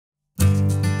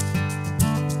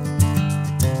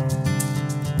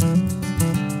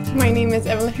My name is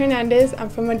Evelin Hernandez. I'm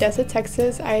from Odessa,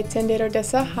 Texas. I attended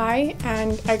Odessa High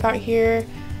and I got here.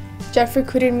 Jeff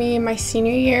recruited me in my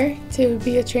senior year to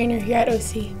be a trainer here at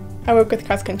OC. I work with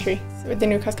cross country. With the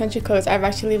new cross country coach, I've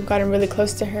actually gotten really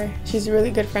close to her. She's a really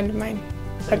good friend of mine.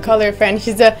 I call her a friend.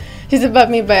 She's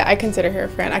above me, but I consider her a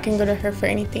friend. I can go to her for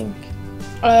anything.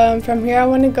 From here, I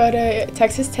want to go to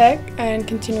Texas Tech and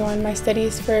continue on my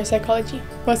studies for psychology.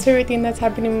 Most favorite thing that's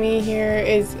happened to me here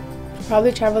is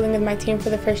probably traveling with my team for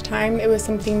the first time. It was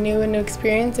something new, a new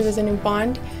experience. It was a new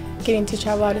bond, getting to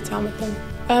travel out of town with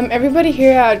them. Everybody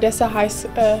here at Odessa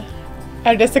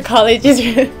Odessa College is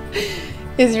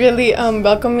really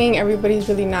welcoming. Everybody's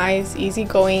really nice,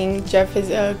 easygoing. Jeff is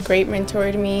a great mentor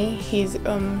to me. He's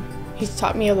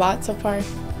taught me a lot so far.